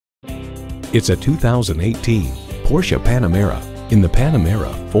It's a 2018 Porsche Panamera. In the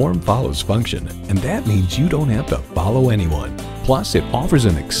Panamera, form follows function, and that means you don't have to follow anyone. Plus, it offers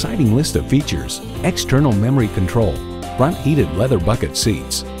an exciting list of features: external memory control, front heated leather bucket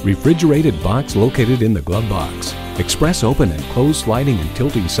seats, refrigerated box located in the glove box, express open and closed sliding and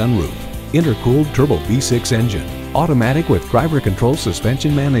tilting sunroof, intercooled turbo V6 engine, automatic with driver control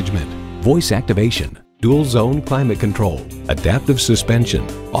suspension management, voice activation, dual zone climate control, adaptive suspension,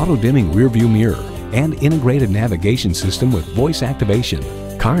 auto dimming rear view mirror, and integrated navigation system with voice activation.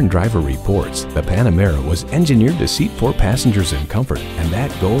 Car and Driver reports the Panamera was engineered to seat 4 passengers in comfort, and that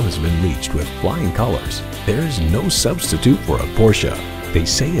goal has been reached with flying colors. There's no substitute for a Porsche. They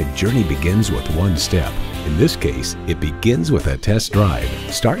say a journey begins with one step. In this case, it begins with a test drive.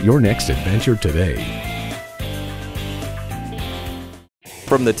 Start your next adventure today.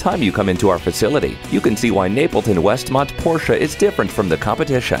 From the time you come into our facility, you can see why Napleton Westmont Porsche is different from the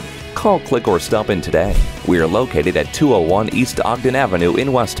competition. Call, click, or stop in today. We are located at 201 East Ogden Avenue in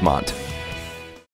Westmont.